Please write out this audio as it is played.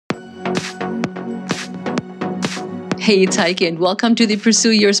Hey, it's Heike, and welcome to the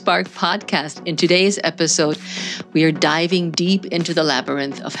Pursue Your Spark podcast. In today's episode, we are diving deep into the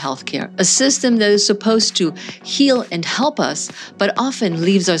labyrinth of healthcare, a system that is supposed to heal and help us, but often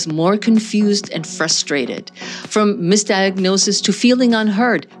leaves us more confused and frustrated. From misdiagnosis to feeling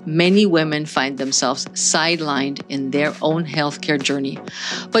unheard, many women find themselves sidelined in their own healthcare journey.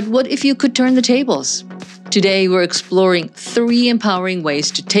 But what if you could turn the tables? Today, we're exploring 3 empowering ways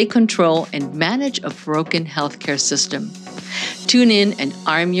to take control and manage a broken healthcare system. Tune in and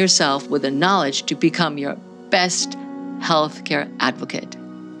arm yourself with the knowledge to become your best healthcare advocate.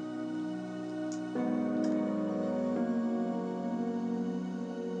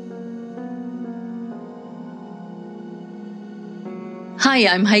 Hi,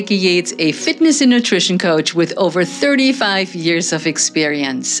 I'm Heike Yates, a fitness and nutrition coach with over 35 years of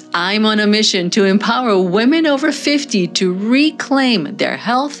experience. I'm on a mission to empower women over 50 to reclaim their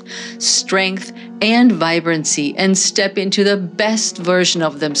health, strength, and vibrancy and step into the best version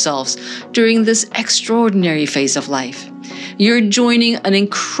of themselves during this extraordinary phase of life. You're joining an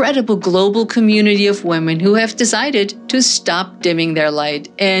incredible global community of women who have decided to stop dimming their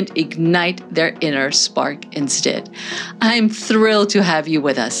light and ignite their inner spark instead. I'm thrilled to have you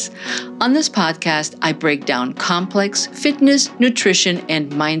with us. On this podcast, I break down complex fitness, nutrition,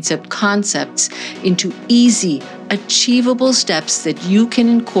 and mindset concepts into easy, achievable steps that you can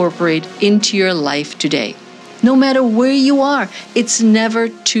incorporate into your life today. No matter where you are, it's never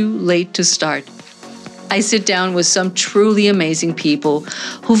too late to start. I sit down with some truly amazing people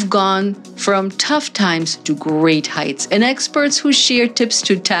who've gone from tough times to great heights and experts who share tips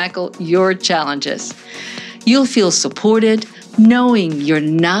to tackle your challenges. You'll feel supported, knowing you're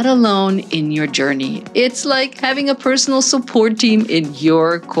not alone in your journey. It's like having a personal support team in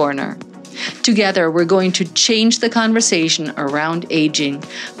your corner. Together, we're going to change the conversation around aging,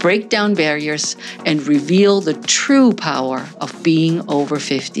 break down barriers, and reveal the true power of being over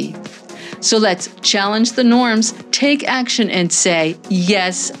 50. So let's challenge the norms, take action, and say,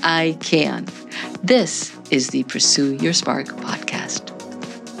 yes, I can. This is the Pursue Your Spark podcast.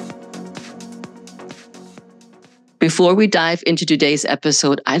 Before we dive into today's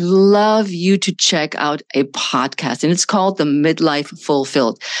episode, I'd love you to check out a podcast, and it's called The Midlife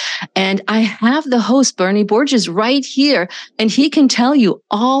Fulfilled. And I have the host, Bernie Borges, right here, and he can tell you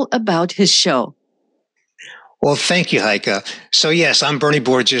all about his show. Well, thank you, Heike. So yes, I'm Bernie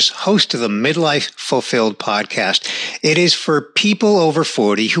Borges, host of the Midlife Fulfilled podcast. It is for people over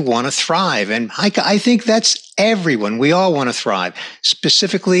 40 who want to thrive. And Heike, I think that's everyone. We all want to thrive.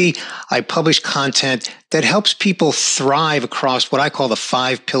 Specifically, I publish content that helps people thrive across what I call the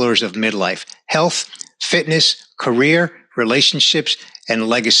 5 pillars of midlife: health, fitness, career, relationships, and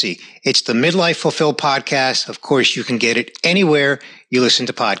legacy. It's the Midlife Fulfilled podcast. Of course, you can get it anywhere you listen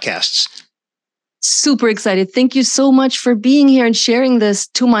to podcasts. Super excited. Thank you so much for being here and sharing this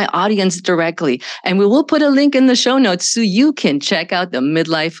to my audience directly. And we will put a link in the show notes so you can check out the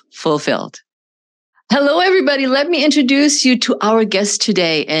Midlife Fulfilled. Hello, everybody. Let me introduce you to our guest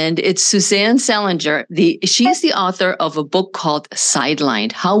today, and it's Suzanne Salenger. She's the author of a book called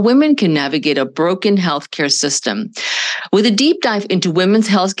Sidelined: How Women Can Navigate a Broken Healthcare System. With a deep dive into women's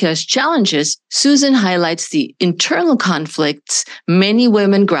healthcare challenges, Susan highlights the internal conflicts many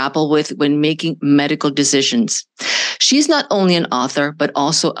women grapple with when making medical decisions. She's not only an author, but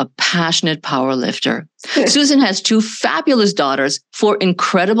also a passionate powerlifter. Susan has 2 fabulous daughters, 4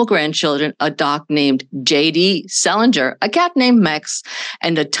 incredible grandchildren, a dog named JD Salenger, a cat named Max,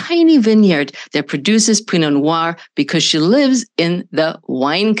 and a tiny vineyard that produces Pinot Noir because she lives in the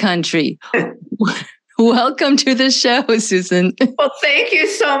wine country. Welcome to the show, Susan. Well, thank you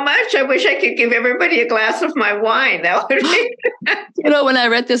so much. I wish I could give everybody a glass of my wine. That would be. When I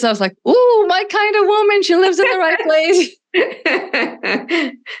read this, I was like, ooh, my kind of woman. She lives in the right place.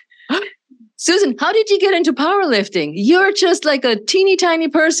 Susan, how did you get into powerlifting? You're just like a teeny tiny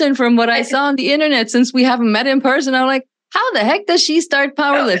person from what I saw on the internet. Since we haven't met in person, I'm like, how the heck does she start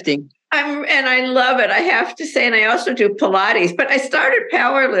powerlifting? And I love it, I have to say. And I also do Pilates, but I started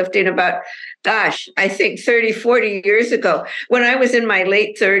powerlifting about, I think 30, 40 years ago when I was in my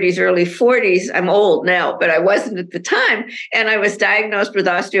late 30s, early 40s. I'm old now, but I wasn't at the time. And I was diagnosed with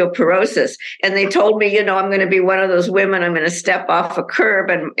osteoporosis. And they told me, I'm going to be one of those women. I'm going to step off a curb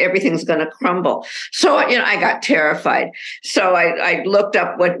and everything's going to crumble. So, I got terrified. So I looked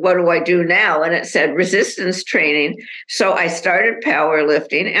up what do I do now? And it said resistance training. So I started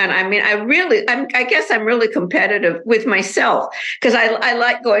powerlifting. And I guess I'm really competitive with myself because I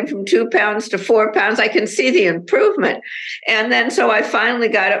like going from 2 pounds to 4 pounds. I can see the improvement. And then so I finally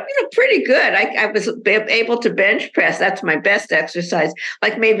got up, pretty good. I was able to bench press. That's my best exercise,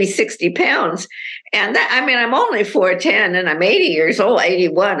 like maybe 60 pounds. And I'm only 4'10" and I'm 80 years old,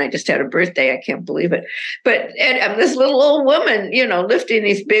 81. I just had a birthday. I can't believe it. But I'm this little old woman, lifting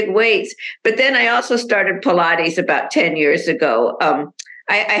these big weights. But then I also started Pilates about 10 years ago.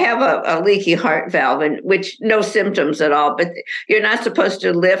 I have a leaky heart valve, and which no symptoms at all, but you're not supposed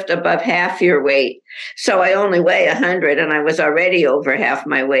to lift above half your weight. So I only weigh 100, and I was already over half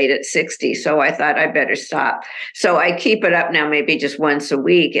my weight at 60. So I thought I better stop. So I keep it up now, maybe just once a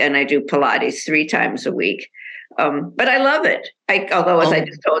week, and I do Pilates 3 times a week. But I love it. Although, as I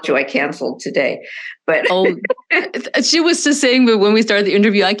just told you, I canceled today. But she was just saying, but when we started the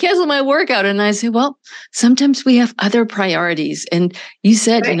interview, I canceled my workout, and I said, well, sometimes we have other priorities. And you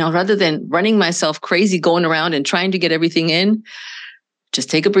said, right. Rather than running myself crazy, going around and trying to get everything in, just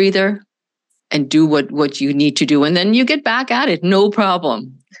take a breather and do what you need to do, and then you get back at it, no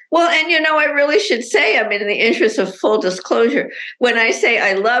problem. Well, and I really should say, in the interest of full disclosure, when I say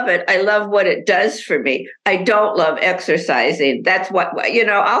I love it, I love what it does for me. I don't love exercising. That's what,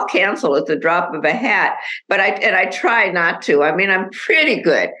 I'll cancel at the drop of a hat, but I try not to. I'm pretty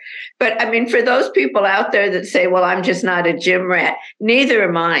good. But for those people out there that say, well, I'm just not a gym rat, neither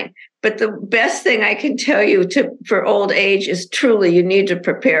am I. But the best thing I can tell you for old age is truly you need to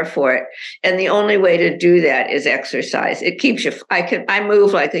prepare for it. And the only way to do that is exercise. It keeps you, I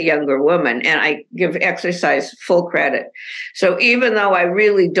move like a younger woman, and I give exercise full credit. So even though I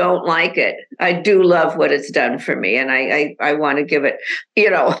really don't like it, I do love what it's done for me. And I want to give it,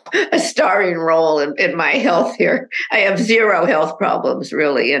 a starring role in my health here. I have 0 health problems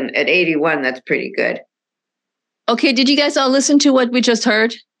really. And at 81, that's pretty good. Okay, did you guys all listen to what we just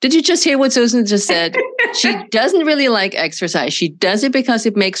heard? Did you just hear what Susan just said? She doesn't really like exercise. She does it because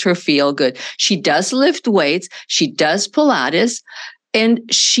it makes her feel good. She does lift weights. She does Pilates. And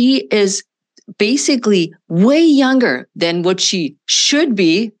she is basically way younger than what she should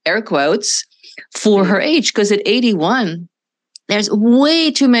be, air quotes, for her age. Because at 81, there's way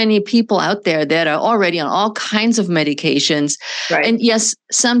too many people out there that are already on all kinds of medications. Right. And yes,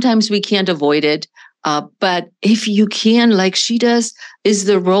 sometimes we can't avoid it. But if you can, like she does, is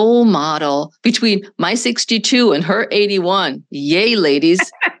the role model between my 62 and her 81. Yay, ladies.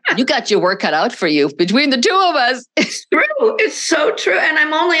 You got your work cut out for you between the two of us. It's true. It's so true. And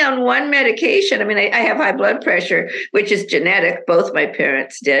I'm only on one medication. I have high blood pressure, which is genetic. Both my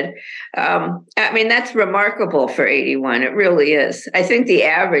parents did. That's remarkable for 81. It really is. I think the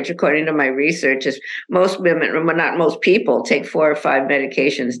average, according to my research, is most women, well, not most people, take 4 or 5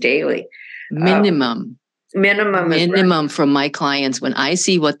 medications daily. Minimum Right. from my clients. When I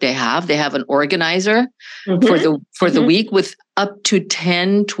see what they have an organizer for the week with up to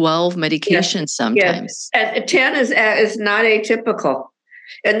 10, 12 medications sometimes. Yes. And 10 is not atypical.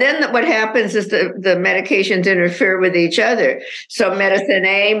 And then what happens is the medications interfere with each other. So medicine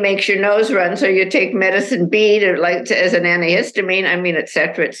A makes your nose run, so you take medicine B as an antihistamine, et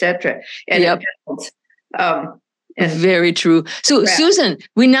cetera, et cetera. And yep. And very true. So Susan,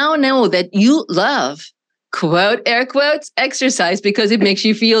 we now know that you love, quote, air quotes, exercise because it makes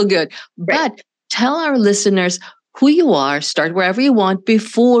you feel good. Right. But tell our listeners who you are, start wherever you want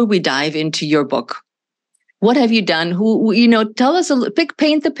before we dive into your book. What have you done? Tell us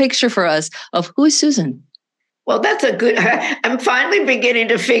paint the picture for us of who is Susan. Well, I'm finally beginning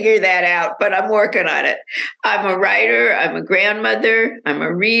to figure that out, but I'm working on it. I'm a writer. I'm a grandmother. I'm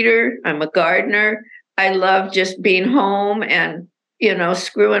a reader. I'm a gardener. I love just being home and,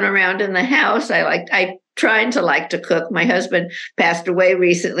 screwing around in the house. I trying to like to cook. My husband passed away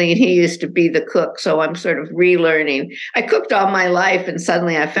recently and he used to be the cook. So I'm sort of relearning. I cooked all my life and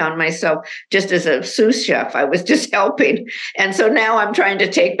suddenly I found myself just as a sous chef. I was just helping. And so now I'm trying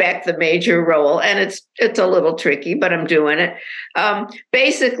to take back the major role, and it's a little tricky, but I'm doing it.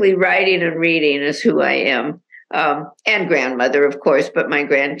 Basically, writing and reading is who I am. And grandmother, of course, but my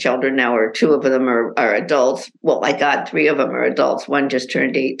grandchildren now 2 of them are adults. Well, my God, 3 of them are adults. One just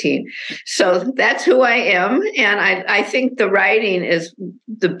turned 18. So that's who I am. And I think the writing is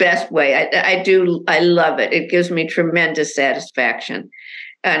the best way. I love it. It gives me tremendous satisfaction.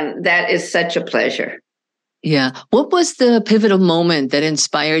 And that is such a pleasure. Yeah. What was the pivotal moment that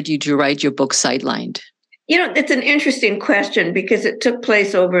inspired you to write your book, Sidelined? It's an interesting question because it took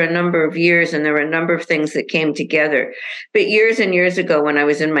place over a number of years and there were a number of things that came together. But years and years ago, when I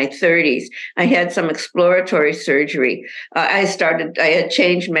was in my 30s, I had some exploratory surgery. I had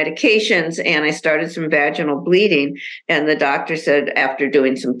changed medications and I started some vaginal bleeding. And the doctor said, after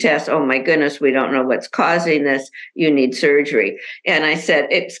doing some tests, oh my goodness, we don't know what's causing this. You need surgery. And I said,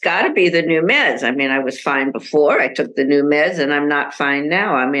 it's got to be the new meds. I mean, I was fine before I took the new meds and I'm not fine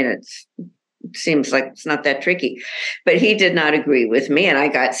now. I mean, it seems like it's not that tricky, but he did not agree with me and I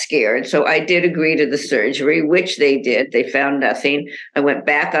got scared. So I did agree to the surgery, which they did. They found nothing. I went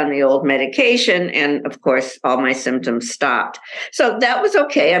back on the old medication and of course, all my symptoms stopped. So that was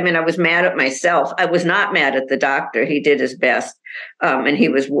okay. I mean, I was mad at myself. I was not mad at the doctor. He did his best. And he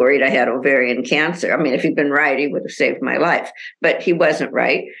was worried I had ovarian cancer. I mean, if he'd been right, he would have saved my life, but he wasn't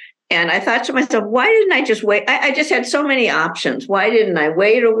right. And I thought to myself, why didn't I just wait? I just had so many options. Why didn't I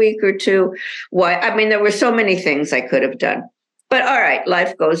wait a week or two? I mean, there were so many things I could have done. But all right,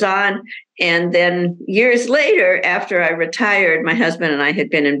 life goes on. And then years later, after I retired, my husband and I had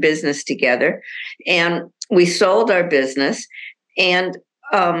been in business together and we sold our business. And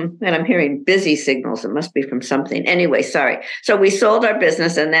I'm hearing busy signals. It must be from something. Anyway, sorry. So we sold our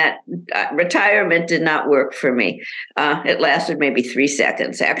business and that retirement did not work for me. It lasted maybe 3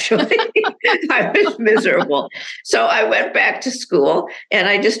 seconds, actually. I was miserable. So I went back to school and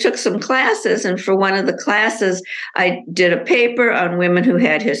I just took some classes. And for one of the classes, I did a paper on women who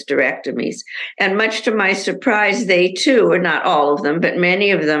had hysterectomies. And much to my surprise, they too, or not all of them, but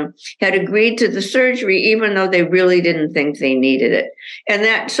many of them had agreed to the surgery, even though they really didn't think they needed it. And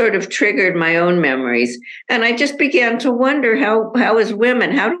that sort of triggered my own memories. And I just began to wonder how as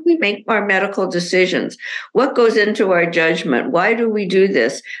women, how do we make our medical decisions? What goes into our judgment? Why do we do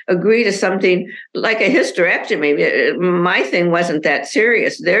this? Agree to something like a hysterectomy. My thing wasn't that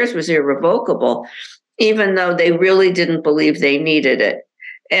serious. Theirs was irrevocable, even though they really didn't believe they needed it.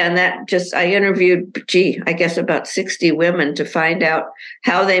 And I interviewed, I guess about 60 women to find out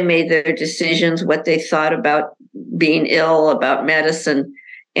how they made their decisions, what they thought about being ill, about medicine.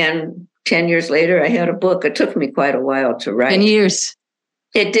 And 10 years later, I had a book. It took me quite a while to write. 10 years.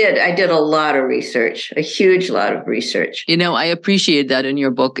 It did. I did a lot of research, a huge lot of research. I appreciate that in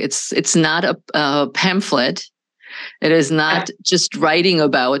your book. It's not a pamphlet. It is not just writing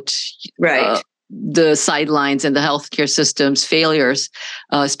about the sidelines and the healthcare system's failures,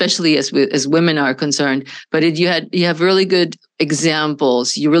 especially as women are concerned. But you have really good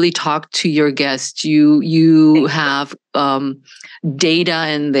examples. You really talk to your guests. You have data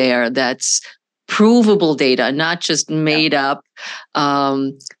in there that's provable data, not just made up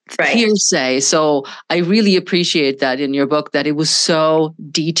hearsay. So I really appreciate that in your book, that it was so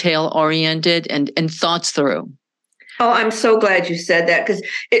detail oriented and thought through. Oh, I'm so glad you said that because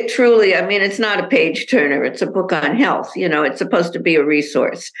it truly, I mean, it's not a page turner. It's a book on health. It's supposed to be a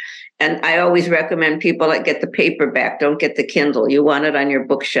resource. And I always recommend people that get the paperback, don't get the Kindle. You want it on your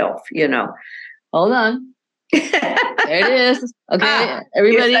bookshelf, Hold on. There it is. Okay,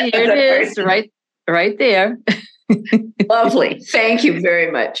 everybody, yes, here it is, right there. Lovely. Thank you very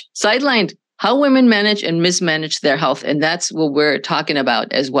much. Sidelined, how women manage and mismanage their health. And that's what we're talking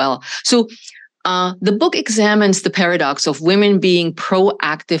about as well. So the book examines the paradox of women being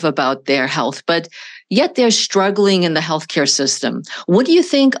proactive about their health, but yet they're struggling in the healthcare system. What do you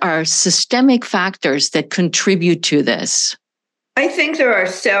think are systemic factors that contribute to this? I think there are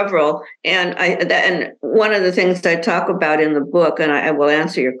several, and one of the things I talk about in the book, and I will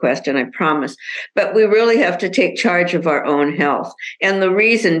answer your question, I promise, but we really have to take charge of our own health. And the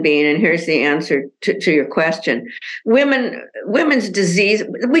reason being, and here's the answer to your question, women's disease,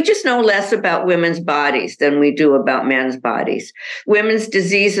 we just know less about women's bodies than we do about men's bodies. Women's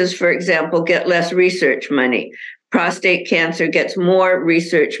diseases, for example, get less research money. Prostate cancer gets more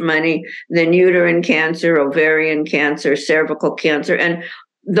research money than uterine cancer, ovarian cancer, cervical cancer, and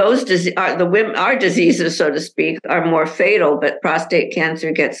those our diseases, so to speak, are more fatal. But prostate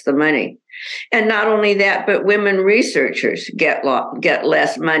cancer gets the money, and not only that, but women researchers get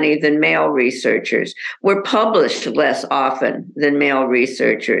less money than male researchers. We're published less often than male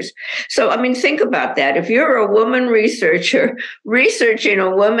researchers. So, I mean, think about that. If you're a woman researcher researching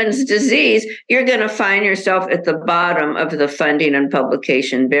a woman's disease, you're going to find yourself at the bottom of the funding and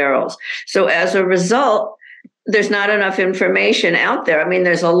publication barrels. So as a result, there's not enough information out there. I mean,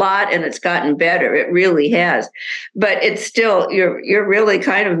 there's a lot, and it's gotten better. It really has, but it's still, you're really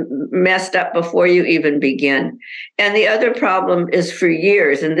kind of messed up before you even begin. And the other problem is, for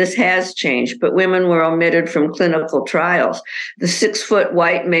years, and this has changed, but women were omitted from clinical trials. The 6-foot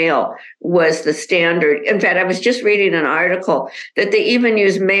white male was the standard. In fact, I was just reading an article that they even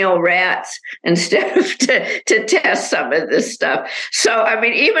use male rats instead of to test some of this stuff. So, I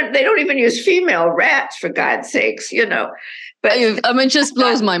mean, even they don't even use female rats, for God's sakes, you know. But I mean, it just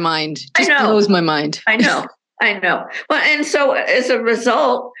blows my mind. Blows my mind. I know. Well, and so as a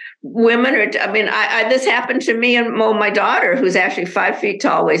result, women are, I mean, this happened to me and my daughter, who's actually 5 feet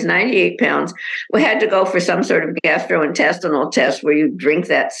tall, weighs 98 pounds. We had to go for some sort of gastrointestinal test where you drink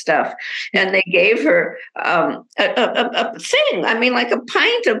that stuff. And they gave her a thing, I mean, like a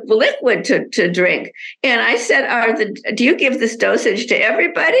pint of liquid to drink. And I said, do you give this dosage to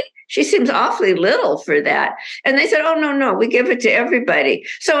everybody? She seems awfully little for that. And they said, oh, no, we give it to everybody.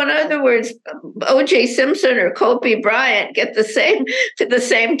 So in other words, O.J. Simpson or Kobe Bryant get the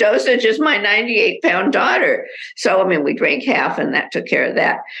same dosage as my 98-pound daughter. So, I mean, we drank half, and that took care of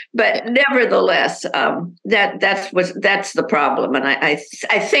that. But nevertheless, that's the problem. And I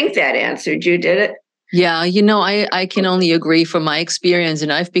think that answered you, did it? Yeah, you know, I can only agree from my experience,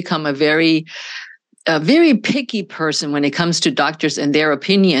 and I've become a very picky person when it comes to doctors and their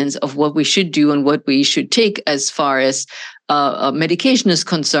opinions of what we should do and what we should take as far as medication is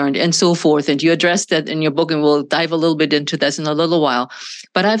concerned and so forth. And you addressed that in your book, and we'll dive a little bit into this in a little while.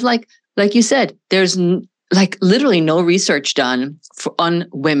 But I've like you said, there's literally no research done on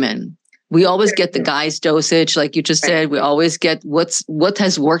women. We always get the guy's dosage, like you just said. We always get what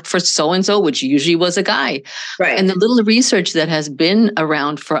has worked for so-and-so, which usually was a guy. Right. And the little research that has been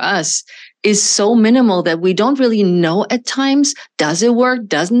around for us is so minimal that we don't really know at times, does it work?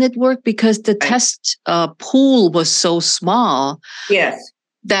 Doesn't it work? Because the test pool was so small. Yes.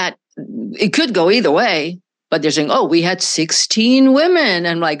 That it could go either way. But they're saying, oh, we had 16 women. And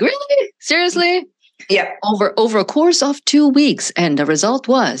I'm like, really? Seriously? Yeah. Over a course of 2 weeks. And the result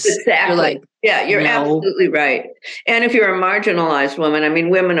was. Exactly. You're absolutely right. And if you're a marginalized woman, I mean,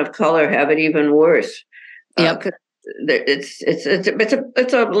 women of color have it even worse. Yep.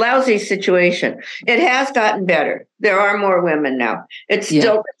 It's a lousy situation. It has gotten better. There are more women now. It's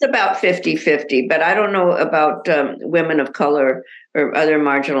about 50-50, but I don't know about women of color or other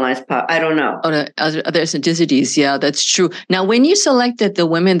marginalized I don't know. Other ethnicities. Yeah, that's true. Now, when you selected the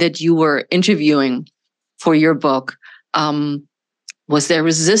women that you were interviewing for your book, was there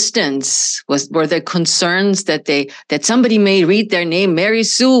resistance? Were there concerns that somebody may read their name, Mary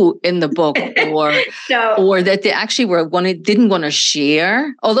Sue, in the book, or no. or that they actually didn't want to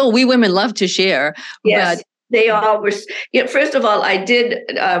share? Although we women love to share, yes. But they all were. First of all, I did.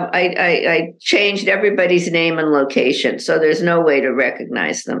 I changed everybody's name and location, so there's no way to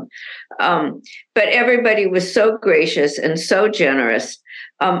recognize them. But everybody was so gracious and so generous.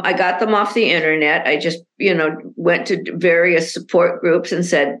 I got them off the internet. I just, went to various support groups and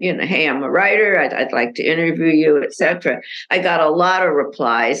said, hey, I'm a writer. I'd like to interview you, etc. I got a lot of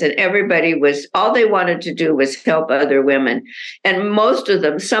replies, and everybody all they wanted to do was help other women. And most of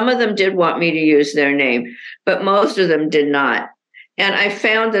them, some of them did want me to use their name, but most of them did not. And I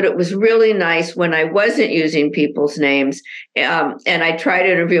found that it was really nice when I wasn't using people's names. And I tried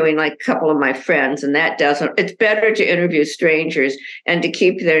interviewing like a couple of my friends, and it's better to interview strangers and to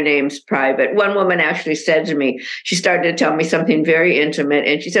keep their names private. One woman actually said to me, she started to tell me something very intimate.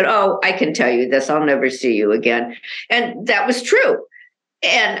 And she said, oh, I can tell you this. I'll never see you again. And that was true.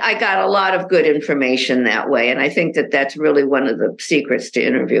 And I got a lot of good information that way. And I think that that's really one of the secrets to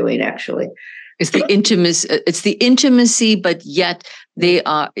interviewing, actually. It's the intimacy, but yet there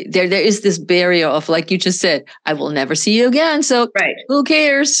is this barrier of, like you just said, I will never see you again. So who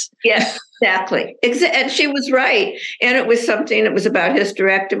cares? Yes, exactly. And she was right. And it was about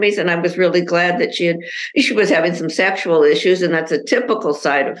hysterectomies. And I was really glad that she was having some sexual issues. And that's a typical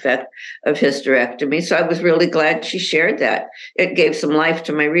side effect of hysterectomy. So I was really glad she shared that. It gave some life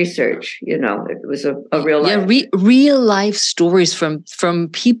to my research. It was a real life. Real life stories from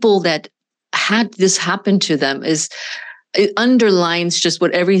people that had this happen to them. It underlines just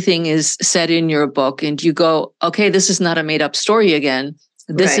what everything is said in your book. And you go, okay, this is not a made up story again.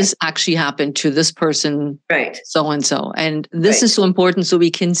 This has actually happened to this person, so-and-so. And this is so important, so we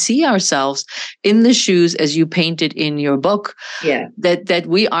can see ourselves in the shoes as you painted in your book. Yeah. That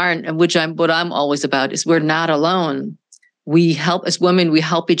we aren't, and what I'm always about is we're not alone. We help, as women, we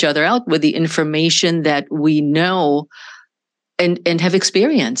help each other out with the information that we know and have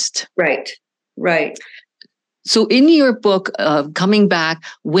experienced. Right. So in your book, coming back,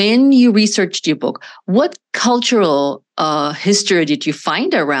 when you researched your book, what cultural history did you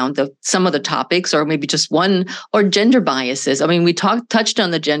find around some of the topics, or maybe just one, or gender biases? I mean, we touched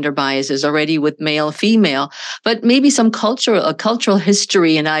on the gender biases already with male, female, but maybe some cultural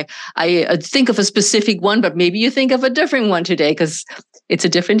history. And I think of a specific one, but maybe you think of a different one today because it's a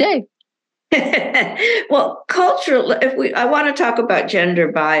different day. Well, cultural, I want to talk about gender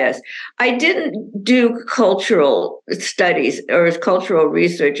bias. I didn't do cultural studies or cultural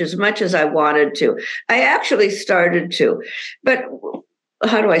research as much as I wanted to. I actually started to, but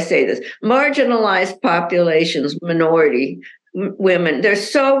how do I say this? Marginalized populations, minority women, there's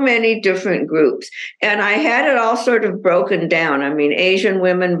so many different groups, and I had it all sort of broken down. I mean, Asian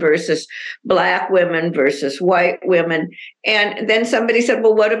women versus Black women versus white women. And then somebody said,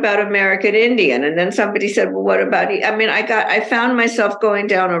 well, what about American Indian? And then somebody said, well, what about, I found myself going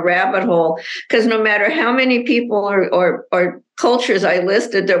down a rabbit hole, because no matter how many people or cultures I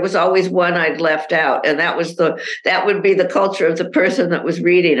listed, there was always one I'd left out. And that would be the culture of the person that was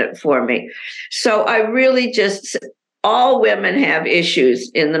reading it for me. So I really just, all women have issues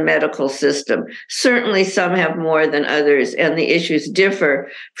in the medical system. Certainly some have more than others, and the issues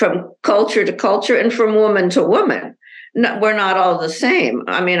differ from culture to culture and from woman to woman. No, we're not all the same.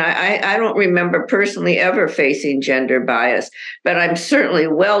 I mean, I don't remember personally ever facing gender bias, but I'm certainly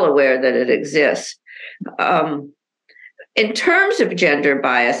well aware that it exists. In terms of gender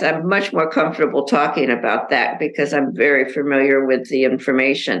bias, I'm much more comfortable talking about that because I'm very familiar with the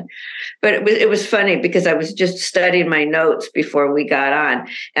information. But it was funny because I was just studying my notes before we got on,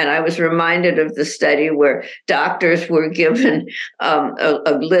 and I was reminded of the study where doctors were given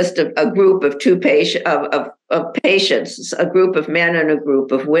a list of a group of patients, a group of men and a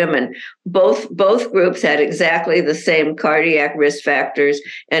group of women. Both groups had exactly the same cardiac risk factors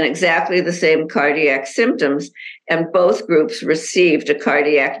and exactly the same cardiac symptoms, and both groups received a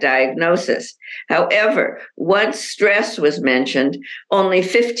cardiac diagnosis. However, once stress was mentioned, only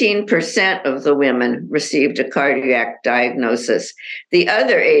 15% of the women received a cardiac diagnosis. The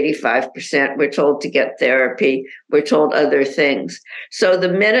other 85% were told to get therapy, were told other things. So the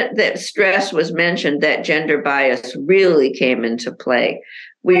minute that stress was mentioned, that gender bias really came into play.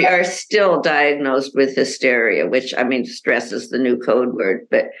 We are still diagnosed with hysteria, which, I mean, stress is the new code word,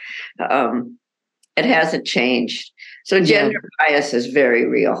 but it hasn't changed. So gender bias is very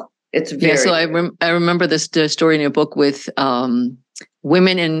real. It's very so I remember the story in your book with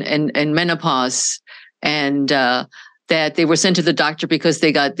women in menopause, and that they were sent to the doctor because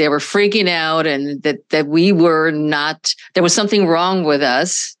they were freaking out, and that there was something wrong with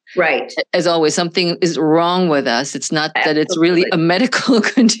us. Right. As always, something is wrong with us. It's not that it's really a medical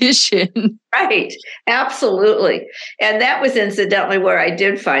condition. Right. Absolutely. And that was incidentally where I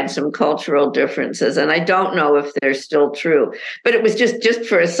did find some cultural differences. And I don't know if they're still true, but it was just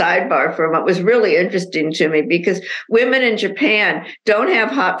for a sidebar from it was really interesting to me because women in Japan don't have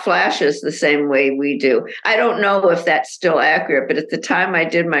hot flashes the same way we do. I don't know if that's still accurate, but at the time I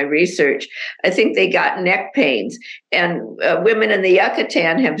did my research, I think they got neck pains, and women in the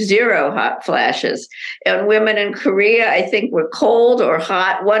Yucatan have zero hot flashes. And women in Korea, I think, were cold or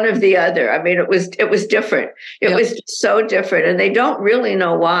hot, one of the other. I mean, it was different. It was just so different, and they don't really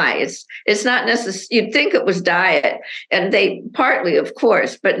know why. It's not necessary. You'd think it was diet, and they partly, of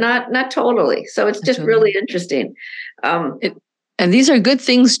course, but not totally. So it's just really interesting. And these are good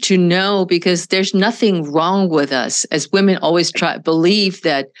things to know because there's nothing wrong with us. As women always believe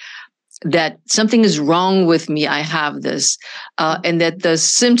that something is wrong with me, I have this, and that the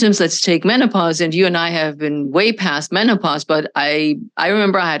symptoms, let's take menopause, and you and I have been way past menopause, but I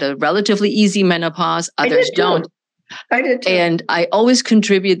remember I had a relatively easy menopause, others don't. I did too. And I always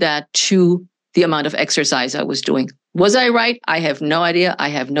contribute that to the amount of exercise I was doing. Was I right? I have no idea. I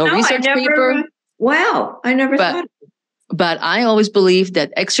have no research paper. Wow, I never thought. But I always believed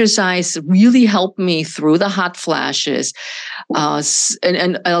that exercise really helped me through the hot flashes,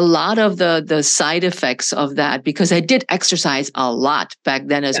 and a lot of the side effects of that, because I did exercise a lot back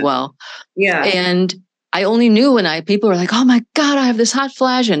then as well. Yeah. And I only knew when people were like, oh my God, I have this hot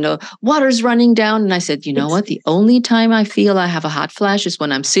flash and the water's running down. And I said, you know what? The only time I feel I have a hot flash is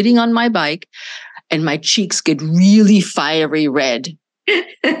when I'm sitting on my bike and my cheeks get really fiery red.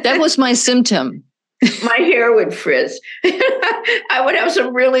 That was my symptom. My hair would frizz. I would have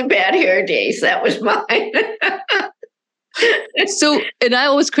some really bad hair days. That was mine. So, and I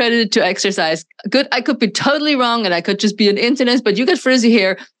always credit it to exercise. Good. I could be totally wrong and I could just be an incident, but you got frizzy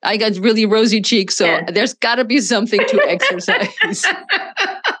hair. I got really rosy cheeks. So there's got to be something to exercise.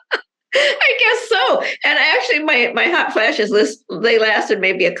 I guess so. And actually, my hot flashes they lasted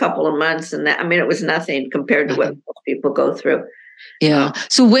maybe a couple of months, and it was nothing compared to what most people go through. Yeah.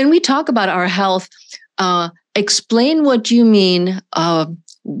 So when we talk about our health, explain what you mean.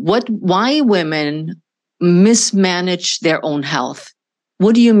 Why women mismanage their own health?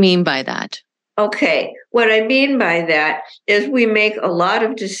 What do you mean by that? Okay. What I mean by that is we make a lot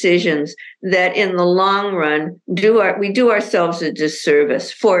of decisions that in the long run we do ourselves a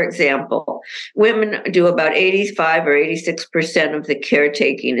disservice. For example, women do about 85 or 86% of the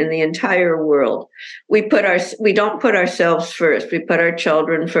caretaking in the entire world. We don't put ourselves first. We put our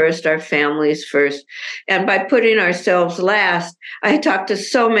children first, our families first. And by putting ourselves last, I talk to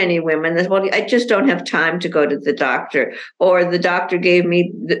so many women that, well, I just don't have time to go to the doctor, or the doctor gave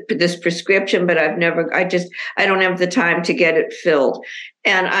me this prescription, but I don't have the time to get it filled.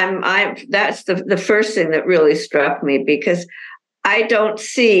 And that's the first thing that really struck me, because I don't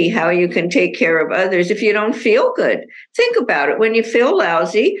see how you can take care of others if you don't feel good. Think about it. When you feel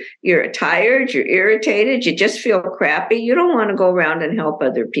lousy, you're tired, you're irritated, you just feel crappy. You don't want to go around and help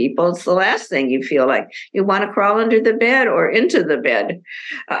other people. It's the last thing you feel like. You want to crawl under the bed or into the bed.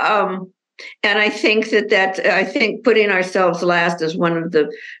 And I think I think putting ourselves last is one of the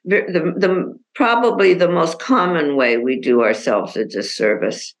probably the most common way we do ourselves a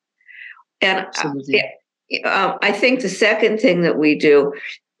disservice. And I think the second thing that we do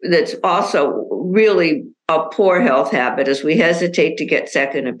that's also really a poor health habit is we hesitate to get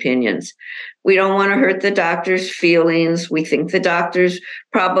second opinions. We don't want to hurt the doctor's feelings. We think the doctor's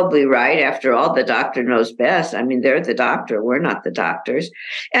probably right. After all, the doctor knows best. I mean, they're the doctor. We're not the doctors.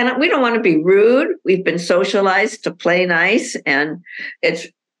 And we don't want to be rude. We've been socialized to play nice. And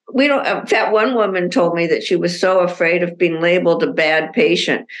we don't. In fact, one woman told me that she was so afraid of being labeled a bad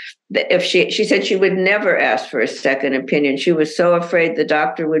patient that if she said she would never ask for a second opinion. She was so afraid the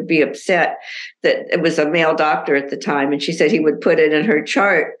doctor would be upset. That it was a male doctor at the time, and she said he would put it in her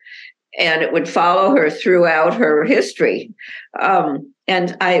chart and it would follow her throughout her history.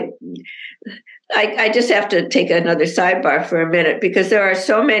 And I just have to take another sidebar for a minute, because there are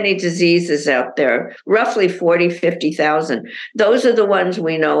so many diseases out there, roughly 40, 50,000. Those are the ones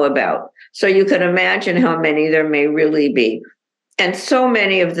we know about. So you can imagine how many there may really be. And so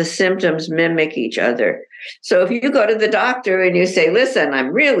many of the symptoms mimic each other. So if you go to the doctor and you say, listen, I'm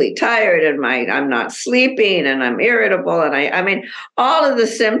really tired and I'm not sleeping and I'm irritable. And I mean, all of the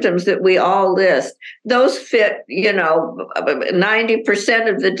symptoms that we all list, those fit,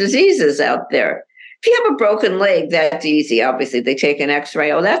 90% of the diseases out there. If you have a broken leg, that's easy. Obviously, they take an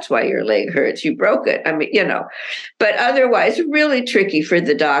x-ray. Oh, that's why your leg hurts. You broke it. I mean, but otherwise, really tricky for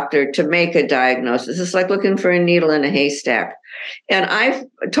the doctor to make a diagnosis. It's like looking for a needle in a haystack. And I've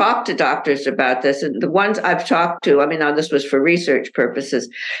talked to doctors about this, and the ones I've talked to, now this was for research purposes,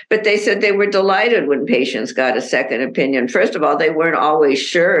 but they said they were delighted when patients got a second opinion. First of all, they weren't always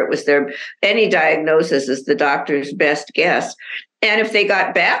sure it was any diagnosis is the doctor's best guess. And if they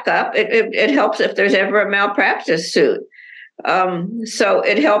got backup, it helps if there's ever a malpractice suit. So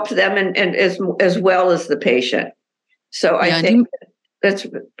it helps them and as well as the patient. So I think that's...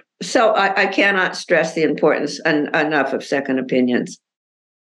 So I cannot stress the importance enough of second opinions.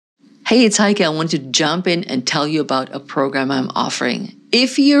 Hey, it's Heike. I want to jump in and tell you about a program I'm offering.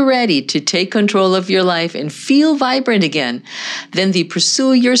 If you're ready to take control of your life and feel vibrant again, then the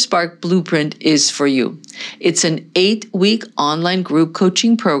Pursue Your Spark Blueprint is for you. It's an 8-week online group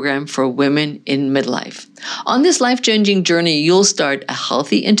coaching program for women in midlife. On this life-changing journey, you'll start a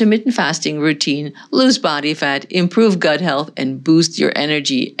healthy intermittent fasting routine, lose body fat, improve gut health, and boost your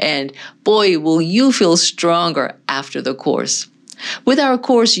energy. And boy, will you feel stronger after the course. With our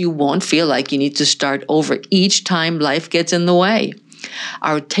course, you won't feel like you need to start over each time life gets in the way.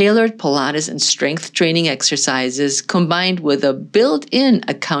 Our tailored Pilates and strength training exercises, combined with a built-in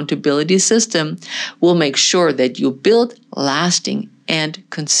accountability system, will make sure that you build lasting and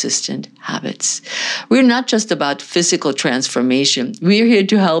consistent habits. We're not just about physical transformation. We're here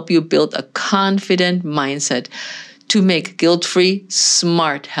to help you build a confident mindset to make guilt-free,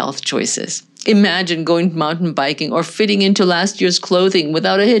 smart health choices. Imagine going mountain biking or fitting into last year's clothing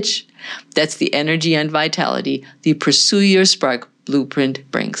without a hitch. That's the energy and vitality the Pursue Your Spark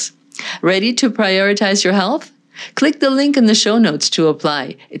Blueprint brings. Ready to prioritize your health? Click the link in the show notes to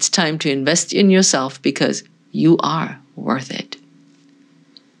apply. It's time to invest in yourself because you are worth it.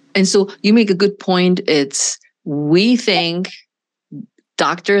 And so you make a good point. We think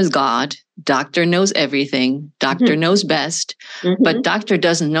doctor is God. Doctor knows everything. Doctor knows best. But doctor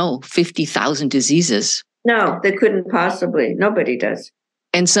doesn't know 50,000 diseases. No, they couldn't possibly. Nobody does.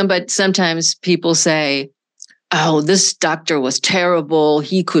 And sometimes people say, oh, this doctor was terrible.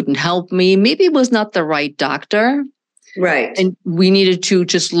 He couldn't help me. Maybe it was not the right doctor. Right. And we needed to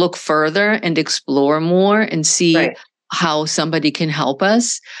just look further and explore more and see how somebody can help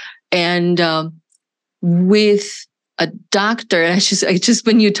us. And with a doctor, I just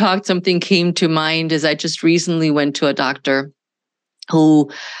when you talked, something came to mind. Is I just recently went to a doctor who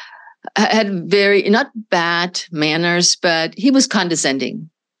had very, not bad manners, but he was condescending.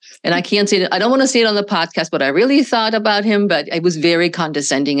 And I can't say that, I don't want to say it on the podcast what I really thought about him, but I was very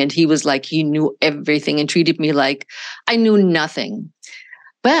condescending. And he was like, he knew everything and treated me like I knew nothing.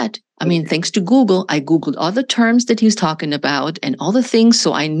 But I mean, thanks to Google, I Googled all the terms that he was talking about and all the things.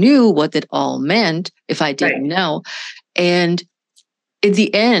 So I knew what it all meant if I didn't know. And at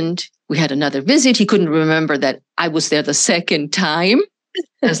the end, we had another visit. He couldn't remember that I was there the second time.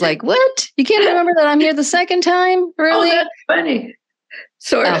 I was like, what? You can't remember that I'm here the second time? Really? Oh, that's funny.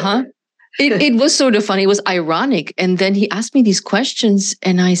 Sort of. It was sort of funny. It was ironic. And then he asked me these questions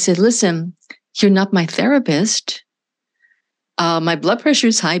and I said, listen, you're not my therapist. My blood pressure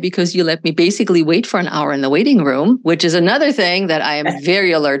is high because you let me basically wait for an hour in the waiting room, which is another thing that I am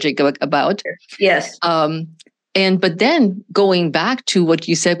very allergic about. Yes. But then going back to what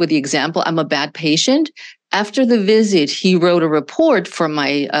you said with the example, I'm a bad patient. After the visit, he wrote a report for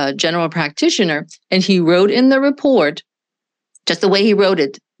my general practitioner, and he wrote in the report, just the way he wrote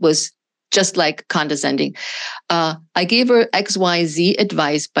it was just like condescending. I gave her XYZ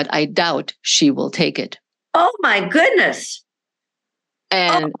advice, but I doubt she will take it. Oh my goodness.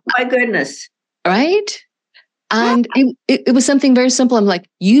 And oh my goodness. Right? And it was something very simple. I'm like,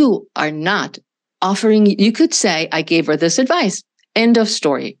 you are not offering, you could say, I gave her this advice. End of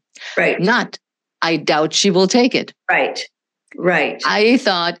story. Right. Not, I doubt she will take it. Right. Right. I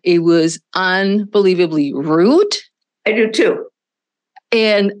thought it was unbelievably rude. I do too.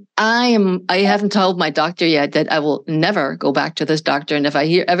 And I haven't told my doctor yet that I will never go back to this doctor. And if I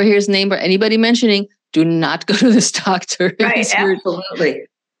ever hear his name or anybody mentioning, do not go to this doctor. Right, absolutely.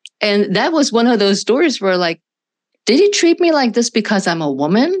 And that was one of those stories where, like, did he treat me like this because I'm a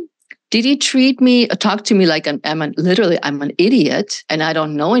woman? Did he talk to me like I'm an idiot and I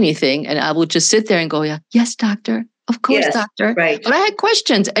don't know anything? And I would just sit there and go, yeah, yes, doctor. Of course, yes, doctor. Right. But I had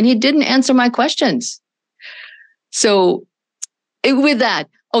questions and he didn't answer my questions. So with that,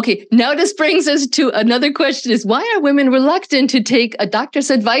 okay, now this brings us to another question is, why are women reluctant to take a doctor's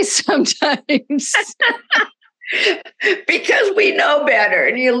advice sometimes? Because we know better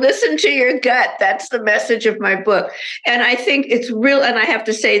and you listen to your gut. That's the message of my book. And I think it's real, and I have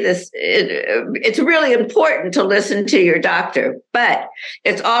to say this, it's really important to listen to your doctor, but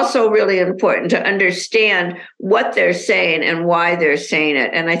it's also really important to understand what they're saying and why they're saying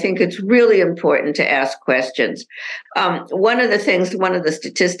it. And I think it's really important to ask questions. One of the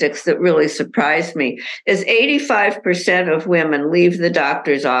statistics that really surprised me is 85% of women leave the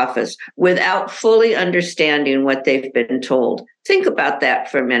doctor's office without fully understanding what they've been told. Think about that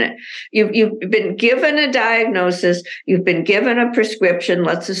for a minute. You've been given a diagnosis, you've been given a prescription,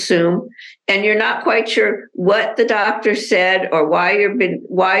 let's assume, and you're not quite sure what the doctor said or why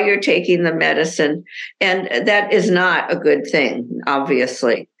you're taking the medicine. And that is not a good thing,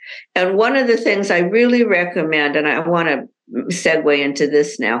 obviously. And one of the things I really recommend, and I want to segue into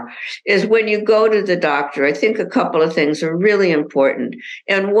this now, is when you go to the doctor, I think a couple of things are really important.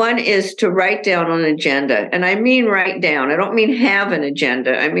 And one is to write down an agenda. And I mean write down. I don't mean have an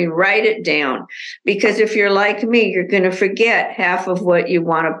agenda. I mean write it down. Because if you're like me, you're going to forget half of what you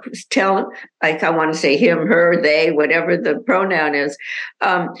want to tell. Like I want to say him, her, they, whatever the pronoun is.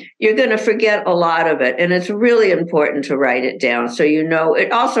 You're going to forget a lot of it. And it's really important to write it down. So you know,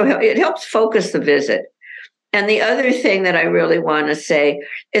 it helps focus the visit. And the other thing that I really want to say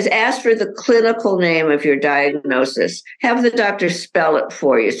is ask for the clinical name of your diagnosis. Have the doctor spell it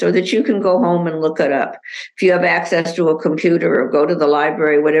for you so that you can go home and look it up. If you have access to a computer or go to the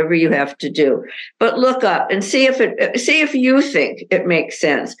library, whatever you have to do. But look up and see if you think it makes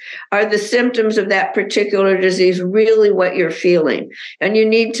sense. Are the symptoms of that particular disease really what you're feeling? And you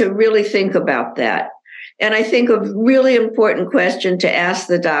need to really think about that. And I think a really important question to ask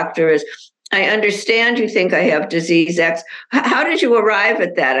the doctor is, I understand you think I have disease X. How did you arrive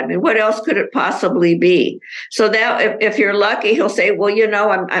at that? I mean, what else could it possibly be? So that if you're lucky, he'll say, well, you know,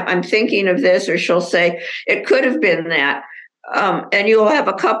 I'm thinking of this, or she'll say, it could have been that. And you'll have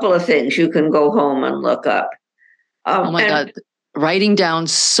a couple of things you can go home and look up. Oh my God. Writing down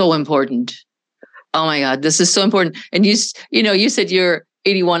so important. Oh my God, this is so important. And you said you're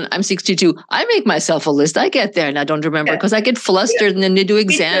 81, I'm 62. I make myself a list. I get there and I don't remember because I get flustered and then they do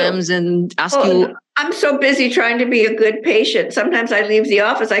exams and ask you. I'm so busy trying to be a good patient. Sometimes I leave the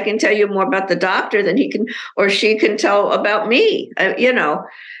office. I can tell you more about the doctor than he can or she can tell about me,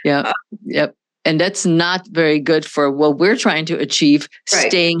 Yeah. Yep. And that's not very good for what we're trying to achieve,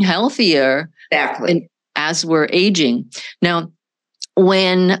 staying healthier. Exactly. As we're aging. Now,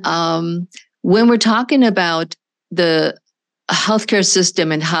 when we're talking about the healthcare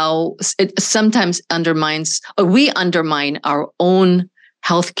system and how it sometimes undermines, or we undermine our own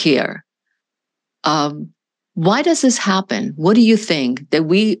healthcare. Why does this happen? What do you think that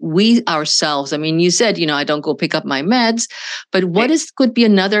we ourselves? I mean, you said, I don't go pick up my meds, but could be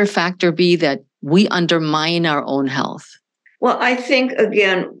another factor be that we undermine our own health? Well, I think,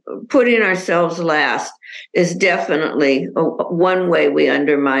 again, putting ourselves last is definitely one way we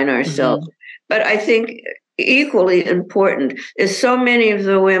undermine ourselves. Mm-hmm. But I think equally important is so many of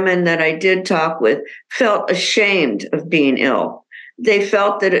the women that I did talk with felt ashamed of being ill. They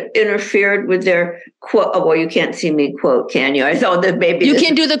felt that it interfered with their quote. Oh, well, you can't see me quote, can you? I thought that maybe you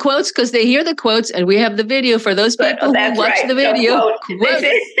can do the quotes because they hear the quotes, and we have the video for those people who watch the video.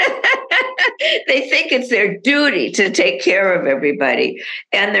 They think it's their duty to take care of everybody,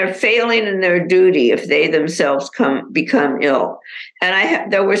 and they're failing in their duty if they themselves become ill.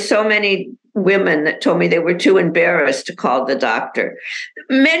 And there were so many women that told me they were too embarrassed to call the doctor.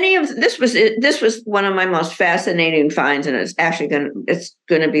 This was one of my most fascinating finds, and it's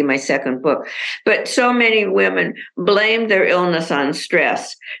going to be my second book. But so many women blamed their illness on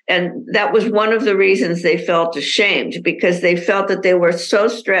stress, and that was one of the reasons they felt ashamed, because they felt that they were so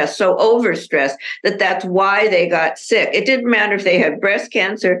stressed, so overstressed, that that's why they got sick. It didn't matter if they had breast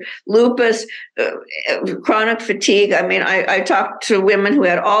cancer, lupus, chronic fatigue. I mean, I talked to women who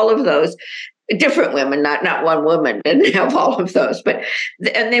had all of those. Different women, not one woman didn't have all of those,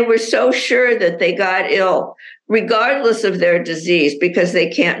 and they were so sure that they got ill regardless of their disease because they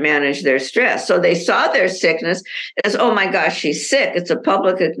can't manage their stress. So they saw their sickness as, oh my gosh, she's sick. It's a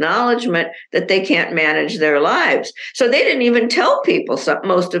public acknowledgement that they can't manage their lives. So they didn't even tell people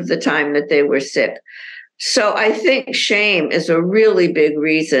most of the time that they were sick. So I think shame is a really big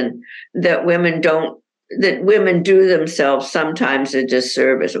reason that women do themselves sometimes a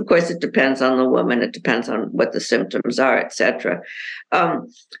disservice. Of course, it depends on the woman. It depends on what the symptoms are, etc.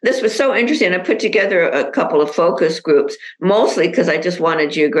 This was so interesting. I put together a couple of focus groups, mostly because I just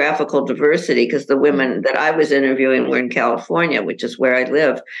wanted geographical diversity, because the women that I was interviewing were in California, which is where I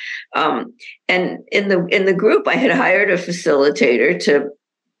live. And in the group, I had hired a facilitator to.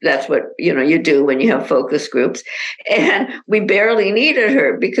 That's what, you do when you have focus groups. And we barely needed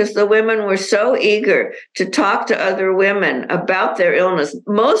her because the women were so eager to talk to other women about their illness.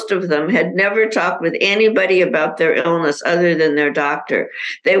 Most of them had never talked with anybody about their illness other than their doctor.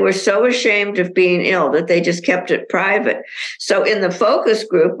 They were so ashamed of being ill that they just kept it private. So in the focus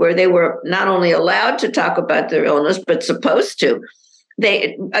group, where they were not only allowed to talk about their illness, but supposed to,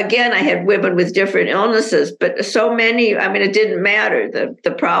 I had women with different illnesses, but so many, it didn't matter.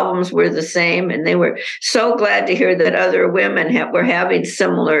 The problems were the same, and they were so glad to hear that other women were having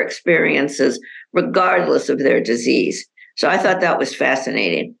similar experiences, regardless of their disease. So I thought that was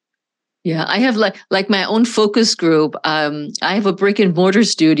fascinating. Yeah, I have like my own focus group. I have a brick and mortar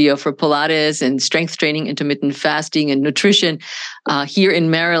studio for Pilates and strength training, intermittent fasting, and nutrition here in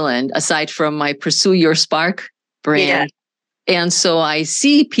Maryland, aside from my Pursue Your Spark brand. Yeah. And so I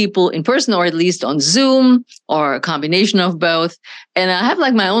see people in person, or at least on Zoom, or a combination of both. And I have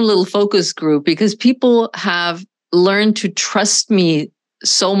like my own little focus group because people have learned to trust me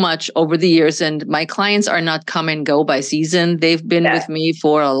so much over the years. And my clients are not come and go by season. They've been with me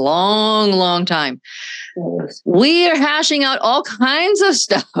for a long, long time. Yes. We are hashing out all kinds of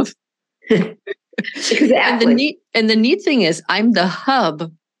stuff. Exactly. And the neat thing is I'm the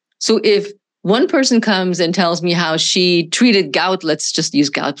hub. So if one person comes and tells me how she treated gout. Let's just use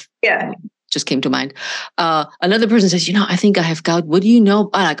gout. Yeah. Just came to mind. Another person says, I think I have gout. What do you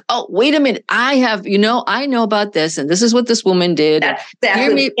know? I'm like, oh, wait a minute. I know about this. And this is what this woman did. That's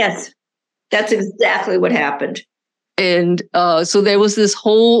exactly, yes. That's exactly what happened. And so there was this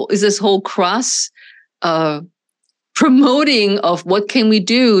whole cross promoting of what can we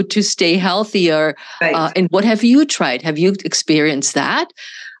do to stay healthier. Right. And what have you tried? Have you experienced that?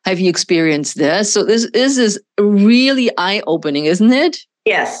 Have you experienced this? So this is really eye-opening, isn't it?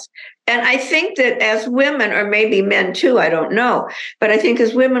 Yes. And I think that as women, or maybe men too, I don't know, but I think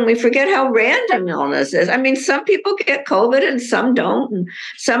as women, we forget how random illness is. Some people get COVID and some don't. And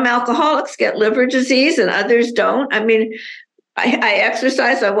some alcoholics get liver disease and others don't. I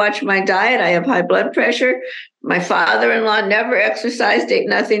exercise, I watch my diet, I have high blood pressure. My father-in-law never exercised, ate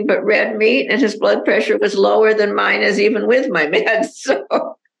nothing but red meat, and his blood pressure was lower than mine is even with my meds. So,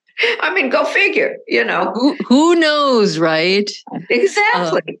 I mean, go figure, Who knows, right?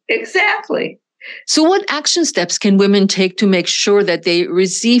 Exactly. So what action steps can women take to make sure that they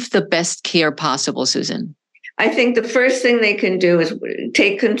receive the best care possible, Susan? I think the first thing they can do is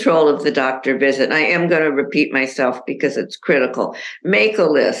take control of the doctor visit. I am going to repeat myself because it's critical. Make a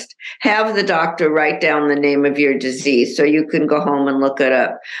list. Have the doctor write down the name of your disease so you can go home and look it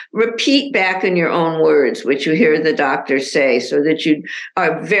up. Repeat back in your own words what you hear the doctor say so that you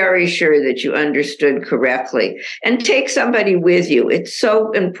are very sure that you understood correctly. And take somebody with you. It's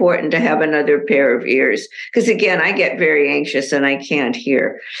so important to have another pair of ears because, again, I get very anxious and I can't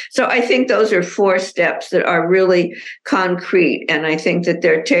hear. So I think those are 4 steps that are really concrete. And I think that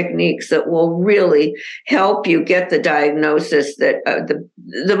they're techniques that will really help you get the diagnosis that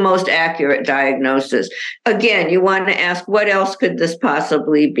the most accurate diagnosis. Again, you want to ask, what else could this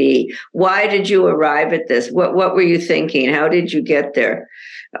possibly be? Why did you arrive at this? What were you thinking? How did you get there?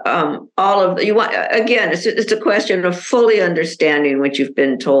 It's a question of fully understanding what you've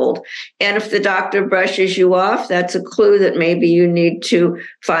been told. And if the doctor brushes you off, that's a clue that maybe you need to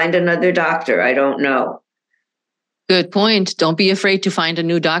find another doctor. I don't know. Good point. Don't be afraid to find a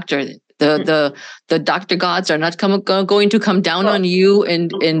new doctor. The doctor gods are not going to come down on you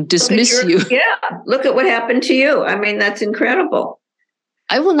and dismiss you. Yeah, look at what happened to you. I mean, that's incredible.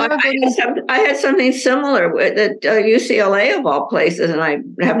 I will never I had something similar at UCLA of all places, and I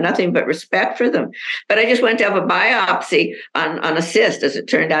have nothing but respect for them. But I just went to have a biopsy on a cyst. As it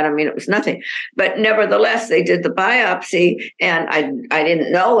turned out, I mean, it was nothing. But nevertheless, they did the biopsy, and I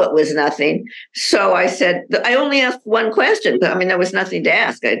didn't know it was nothing. So I said, I only asked one question. I mean, there was nothing to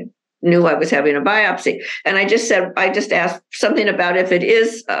ask. I knew I was having a biopsy. And I just asked something about if it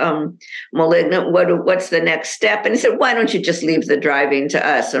is malignant, what's the next step? And he said, why don't you just leave the driving to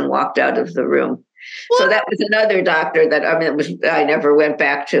us, and walked out of the room. What? So that was another doctor that, I never went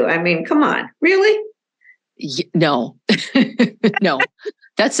back to. I mean, come on, really? No, no,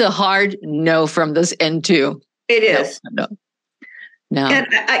 that's a hard no from this end too. It is. No.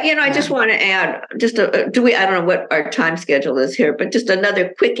 And I just want to add, I don't know what our time schedule is here, but just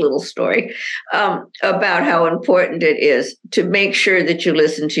another quick little story about how important it is to make sure that you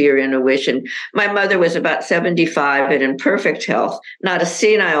listen to your intuition. My mother was about 75 and in perfect health, not a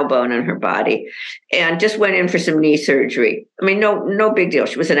senile bone in her body, and just went in for some knee surgery. I mean, no big deal.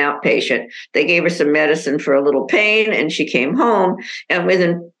 She was an outpatient. They gave her some medicine for a little pain, and she came home. And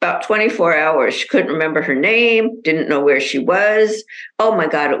within about 24 hours, she couldn't remember her name, didn't know where she was. Oh my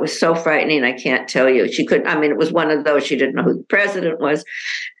God, it was so frightening. I can't tell you. She couldn't, it was one of those, she didn't know who the president was.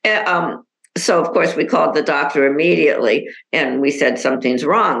 So of course we called the doctor immediately and we said, something's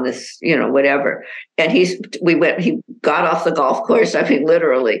wrong, this, whatever. And he got off the golf course,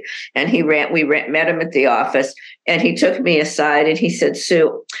 literally. And we met him at the office, and he took me aside and he said,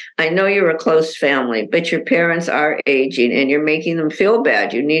 Sue, I know you're a close family, but your parents are aging and you're making them feel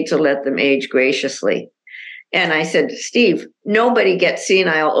bad. You need to let them age graciously. And I said, Steve, nobody gets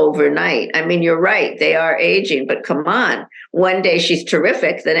senile overnight. I mean, you're right. They are aging, but come on. One day she's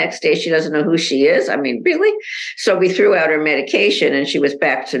terrific. The next day she doesn't know who she is. I mean, really? So we threw out her medication and she was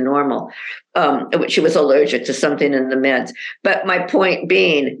back to normal. She was allergic to something in the meds. But my point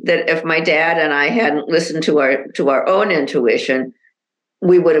being that if my dad and I hadn't listened to our own intuition,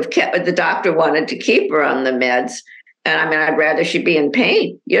 we would have the doctor wanted to keep her on the meds. And I'd rather she be in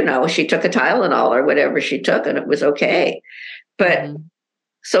pain. She took a Tylenol or whatever she took, and it was okay. But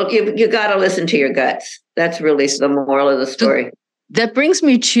so you got to listen to your guts. That's really the moral of the story. That brings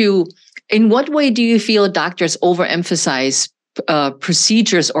me to, in what way do you feel doctors overemphasize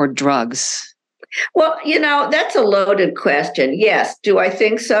procedures or drugs? Well, that's a loaded question. Yes. Do I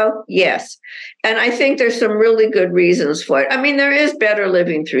think so? Yes. And I think there's some really good reasons for it. I mean, there is better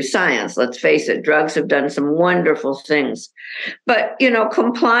living through science. Let's face it. Drugs have done some wonderful things. But,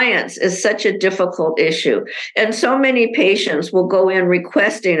 compliance is such a difficult issue. And so many patients will go in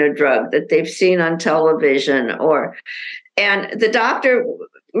requesting a drug that they've seen on television and the doctor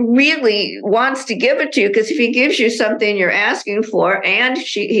really wants to give it to you, because if he gives you something you're asking for and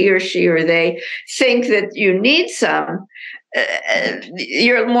he or she or they think that you need some,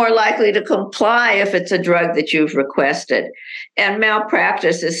 you're more likely to comply if it's a drug that you've requested. And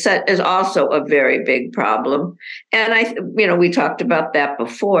malpractice is also a very big problem. And we talked about that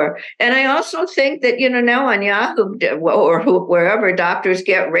before. And I also think that, now on Yahoo or wherever doctors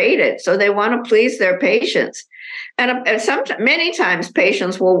get rated, so they want to please their patients. many times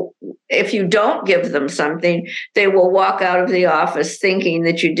patients will, if you don't give them something, they will walk out of the office thinking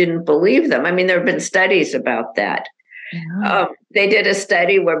that you didn't believe them. I mean, there have been studies about that. Yeah. They did a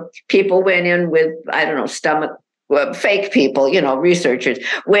study where people went in with, I don't know, fake people, researchers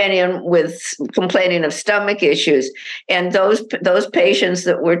went in with complaining of stomach issues, and those patients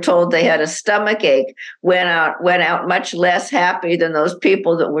that were told they had a stomach ache went out much less happy than those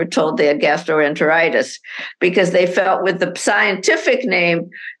people that were told they had gastroenteritis, because they felt, with the scientific name,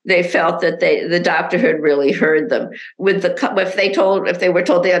 they felt that the doctor had really heard them. If they were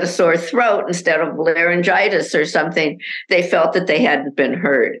told they had a sore throat instead of laryngitis or something, they felt that they hadn't been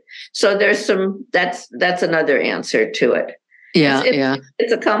heard. So that's another answer to it. Yeah,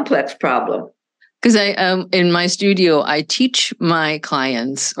 it's a complex problem. Because in my studio, I teach my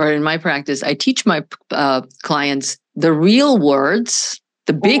clients, or in my practice, I teach my clients the real words,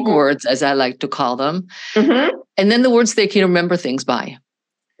 the big words, as I like to call them, and then the words they can remember things by.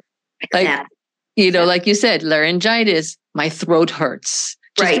 Exactly. Like you said, laryngitis, my throat hurts.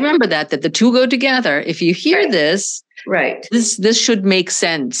 Just remember that the two go together. If you hear this, this should make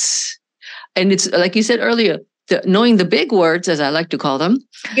sense. And it's like you said earlier, knowing the big words, as I like to call them,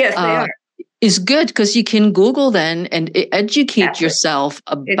 yes, they are, is good, because you can Google then and educate yourself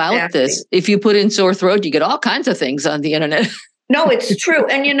about this. If you put in sore throat, you get all kinds of things on the internet. No, it's true.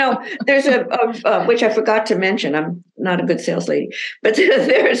 And, there's which I forgot to mention, I'm not a good sales lady, but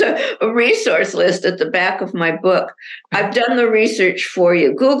there's a resource list at the back of my book. I've done the research for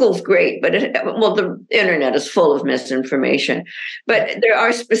you. Google's great, but the internet is full of misinformation. But there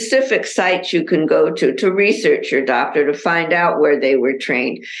are specific sites you can go to research your doctor, to find out where they were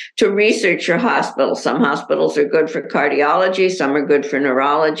trained, to research your hospital. Some hospitals are good for cardiology, some are good for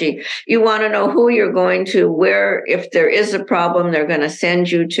neurology. You want to know who you're going to, where, if there is a problem, they're going to send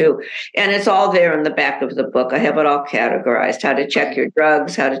you to, and it's all there in the back of the book. I have it all categorized: how to check your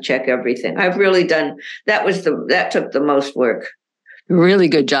drugs, how to check everything. I've really done that took the most work. Really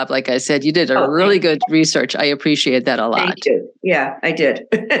good job. Like I said, you did a really good research. I appreciate that a lot. Thank you. Yeah, I did.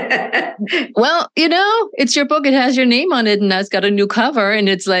 Well, it's your book. It has your name on it, and it's got a new cover. And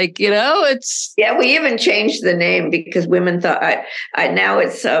it's like, it's. Yeah, we even changed the name because women thought now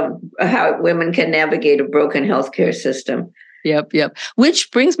it's how women can navigate a broken healthcare system. Yep.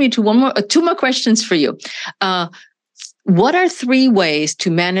 Which brings me to two more questions for you. What are 3 ways to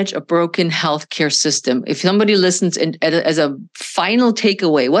manage a broken healthcare system? If somebody listens as a final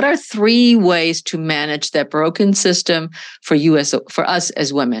takeaway, what are 3 ways to manage that broken system for us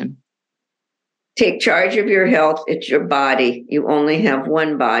as women? Take charge of your health. It's your body. You only have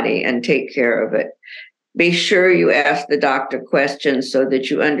one body, and take care of it. Be sure you ask the doctor questions so that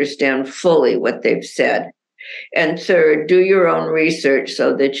you understand fully what they've said. And third, do your own research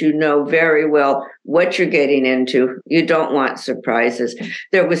so that you know very well what you're getting into. You don't want surprises.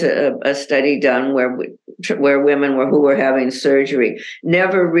 There was a study done where women who were having surgery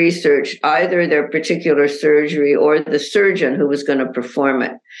never researched either their particular surgery or the surgeon who was going to perform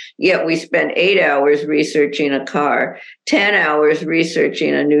it. Yet we spent 8 hours researching a car, 10 hours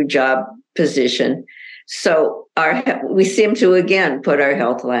researching a new job position. So we seem to, again, put our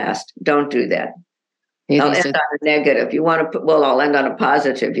health last. Don't do that. I'll end on a negative. I'll end on a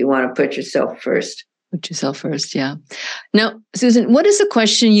positive. You want to put yourself first. Put yourself first, yeah. Now, Susan, what is a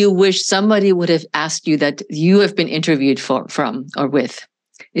question you wish somebody would have asked you that you have been interviewed from or with?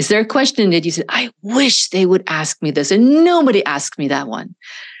 Is there a question that you said, I wish they would ask me this, and nobody asked me that one?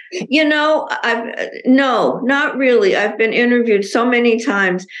 No, not really. I've been interviewed so many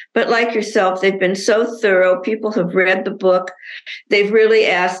times, but like yourself, they've been so thorough. People have read the book. They've really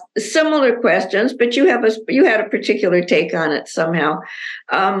asked similar questions, but you had a particular take on it somehow.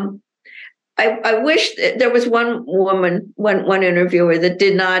 I wish there was one woman, one interviewer that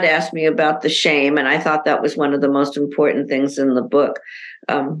did not ask me about the shame, and I thought that was one of the most important things in the book,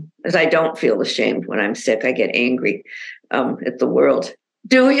 as I don't feel ashamed when I'm sick. I get angry at the world.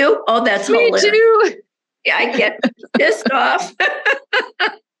 Do you? Oh, that's hilarious. Me too. Yeah, I get pissed off.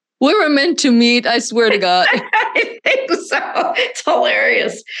 We were meant to meet, I swear to God. I think so. It's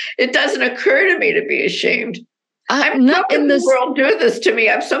hilarious. It doesn't occur to me to be ashamed. I'm not in this world. Do this to me.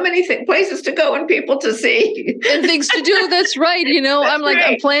 I have so many places to go and people to see and things to do. That's right.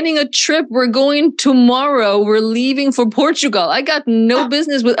 I'm planning a trip. We're going tomorrow. We're leaving for Portugal. I got no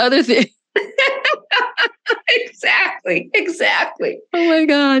business with other things. Exactly. Oh my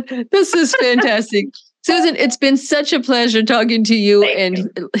God. This is fantastic. Susan, it's been such a pleasure talking to you and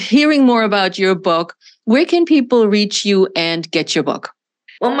hearing more about your book. Where can people reach you and get your book?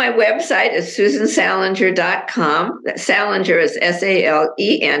 Well, my website is susansalenger.com. Salenger is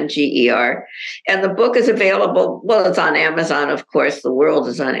Salenger. And the book is available. Well, it's on Amazon, of course. The world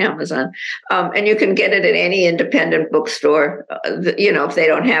is on Amazon. And you can get it at any independent bookstore. If they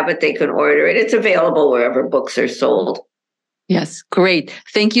don't have it, they can order it. It's available wherever books are sold. Yes, great.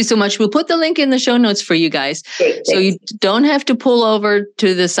 Thank you so much. We'll put the link in the show notes for you guys. So you don't have to pull over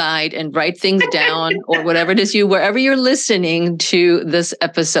to the side and write things down or whatever it is wherever you're listening to this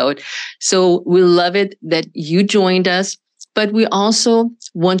episode. So we love it that you joined us, but we also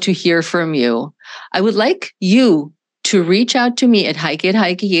want to hear from you. I would like you to reach out to me at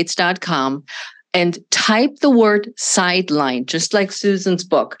heike@heikeyates.com and type the word sideline, just like Susan's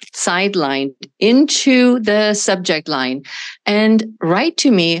book, sideline, into the subject line and write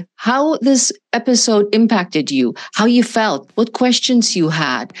to me how this episode impacted you, how you felt, what questions you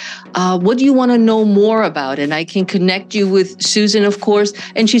had, what do you want to know more about? And I can connect you with Susan, of course,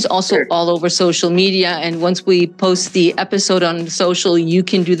 and she's also all over social media. And once we post the episode on social, you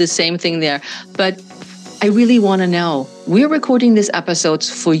can do the same thing there. But I really want to know. We're recording these episodes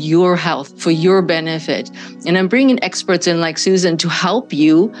for your health, for your benefit. And I'm bringing experts in like Susan to help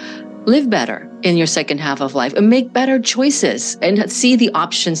you live better in your second half of life and make better choices and see the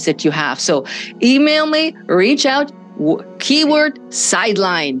options that you have. So email me, reach out, keyword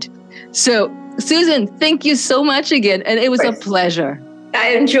sidelined. So Susan, thank you so much again. And it was a pleasure. I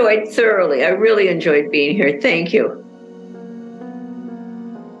enjoyed thoroughly. I really enjoyed being here. Thank you.